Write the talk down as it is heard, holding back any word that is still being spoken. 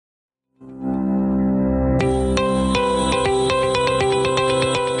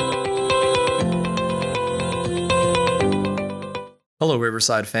Hello,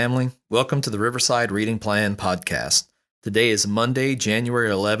 Riverside family. Welcome to the Riverside Reading Plan podcast. Today is Monday,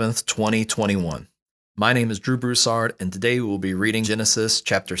 January 11th, 2021. My name is Drew Broussard, and today we will be reading Genesis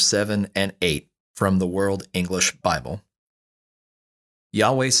chapter 7 and 8 from the World English Bible.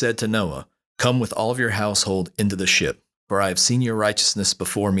 Yahweh said to Noah, "Come with all of your household into the ship, for I have seen your righteousness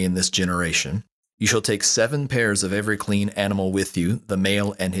before me in this generation. You shall take 7 pairs of every clean animal with you, the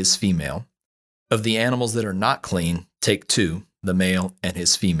male and his female. Of the animals that are not clean, take 2, the male and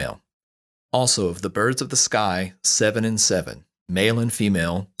his female. Also of the birds of the sky, 7 and 7, male and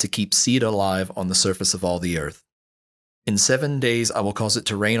female, to keep seed alive on the surface of all the earth. In 7 days I will cause it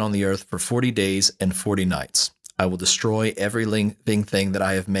to rain on the earth for 40 days and 40 nights. I will destroy every living thing that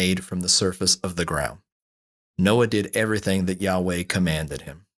I have made from the surface of the ground." Noah did everything that Yahweh commanded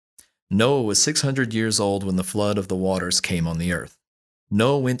him. Noah was 600 years old when the flood of the waters came on the earth.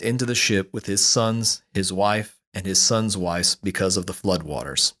 Noah went into the ship with his sons, his wife, and his sons' wives because of the flood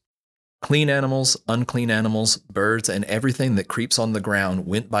waters. Clean animals, unclean animals, birds, and everything that creeps on the ground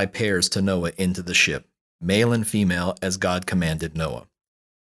went by pairs to Noah into the ship, male and female, as God commanded Noah.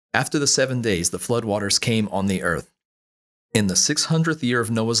 After the 7 days, the flood waters came on the earth. In the 600th year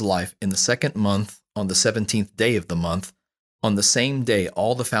of Noah's life, in the 2nd month, on the 17th day of the month, on the same day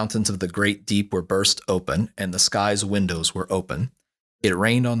all the fountains of the great deep were burst open, and the sky's windows were open. It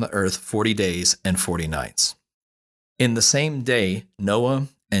rained on the earth 40 days and 40 nights. In the same day, Noah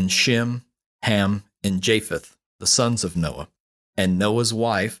and Shem, Ham, and Japheth, the sons of Noah, and Noah's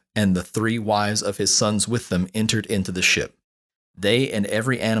wife and the 3 wives of his sons with them entered into the ship. They and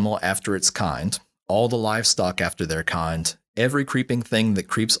every animal after its kind, all the livestock after their kind, every creeping thing that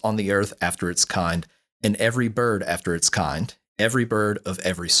creeps on the earth after its kind, and every bird after its kind, every bird of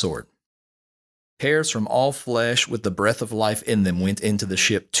every sort. Pairs from all flesh with the breath of life in them went into the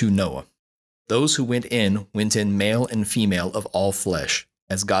ship to Noah. Those who went in male and female of all flesh,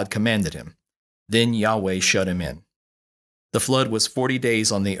 as God commanded him. Then Yahweh shut him in. The flood was 40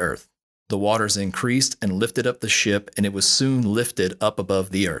 days on the earth. The waters increased and lifted up the ship, and it was soon lifted up above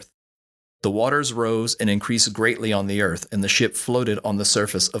the earth. The waters rose and increased greatly on the earth, and the ship floated on the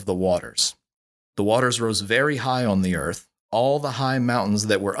surface of the waters. The waters rose very high on the earth. All the high mountains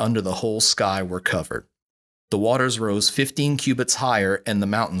that were under the whole sky were covered. The waters rose 15 cubits higher, and the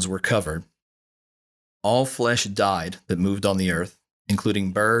mountains were covered. All flesh died that moved on the earth,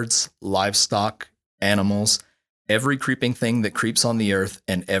 including birds, livestock, animals, every creeping thing that creeps on the earth,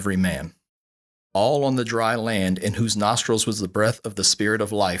 and every man. All on the dry land, in whose nostrils was the breath of the Spirit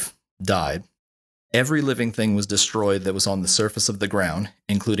of life, died. Every living thing was destroyed that was on the surface of the ground,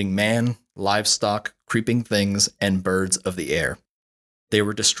 including man, livestock, creeping things, and birds of the air. They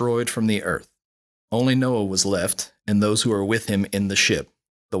were destroyed from the earth. Only Noah was left, and those who were with him in the ship.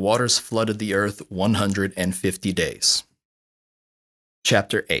 The waters flooded the earth 150 days.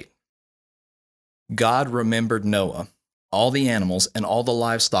 Chapter 8. God remembered Noah, all the animals, and all the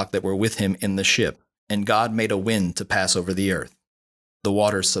livestock that were with him in the ship, and God made a wind to pass over the earth. The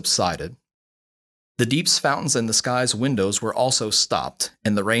waters subsided. The deep's fountains and the sky's windows were also stopped,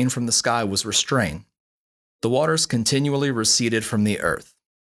 and the rain from the sky was restrained. The waters continually receded from the earth.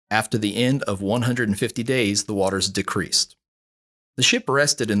 After the end of 150 days, the waters decreased. The ship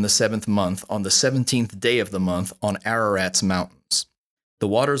rested in the 7th month, on the 17th day of the month, on Ararat's mountains. The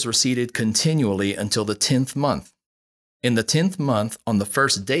waters receded continually until the 10th month. In the 10th month, on the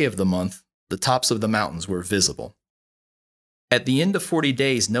 1st day of the month, the tops of the mountains were visible. At the end of 40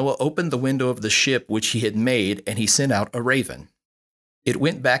 days, Noah opened the window of the ship which he had made, and he sent out a raven. It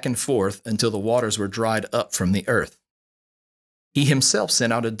went back and forth until the waters were dried up from the earth. He himself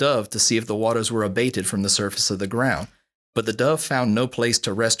sent out a dove to see if the waters were abated from the surface of the ground, but the dove found no place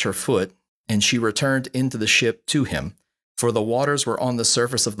to rest her foot, and she returned into the ship to him, for the waters were on the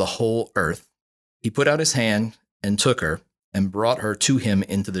surface of the whole earth. He put out his hand and took her, and brought her to him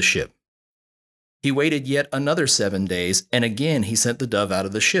into the ship. He waited yet another 7 days, and again he sent the dove out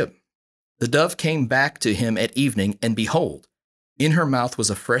of the ship. The dove came back to him at evening, and behold, in her mouth was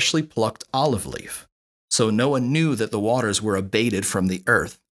a freshly plucked olive leaf. So Noah knew that the waters were abated from the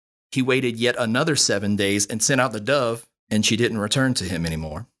earth. He waited yet another 7 days and sent out the dove, and she didn't return to him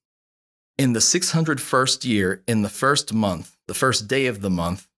anymore. In the 601st year, in the 1st month, the 1st day of the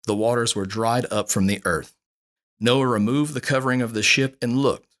month, the waters were dried up from the earth. Noah removed the covering of the ship and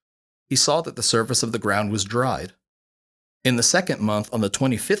looked. He saw that the surface of the ground was dried. In the 2nd month, on the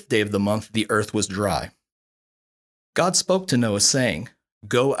 25th day of the month, the earth was dry. God spoke to Noah, saying,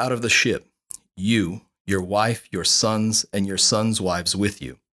 "Go out of the ship, you, your wife, your sons, and your sons' wives with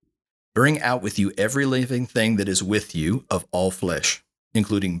you. Bring out with you every living thing that is with you of all flesh,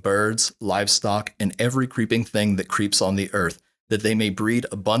 including birds, livestock, and every creeping thing that creeps on the earth, that they may breed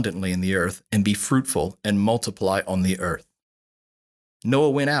abundantly in the earth and be fruitful and multiply on the earth. Noah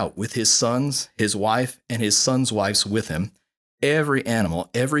went out with his sons, his wife, and his sons' wives with him. Every animal,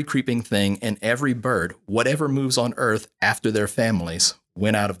 every creeping thing, and every bird, whatever moves on earth after their families,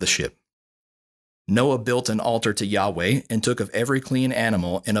 went out of the ship. Noah built an altar to Yahweh and took of every clean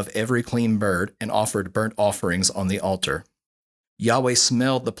animal and of every clean bird and offered burnt offerings on the altar. Yahweh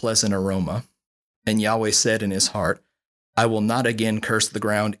smelled the pleasant aroma, and Yahweh said in his heart, I will not again curse the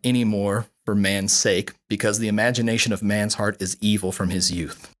ground any more for man's sake, because the imagination of man's heart is evil from his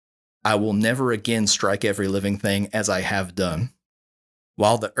youth. I will never again strike every living thing as I have done.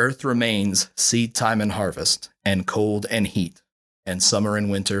 While the earth remains, seed time and harvest, and cold and heat, and summer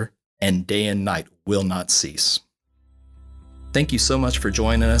and winter, and day and night will not cease. Thank you so much for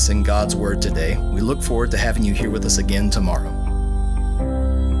joining us in God's Word today. We look forward to having you here with us again tomorrow.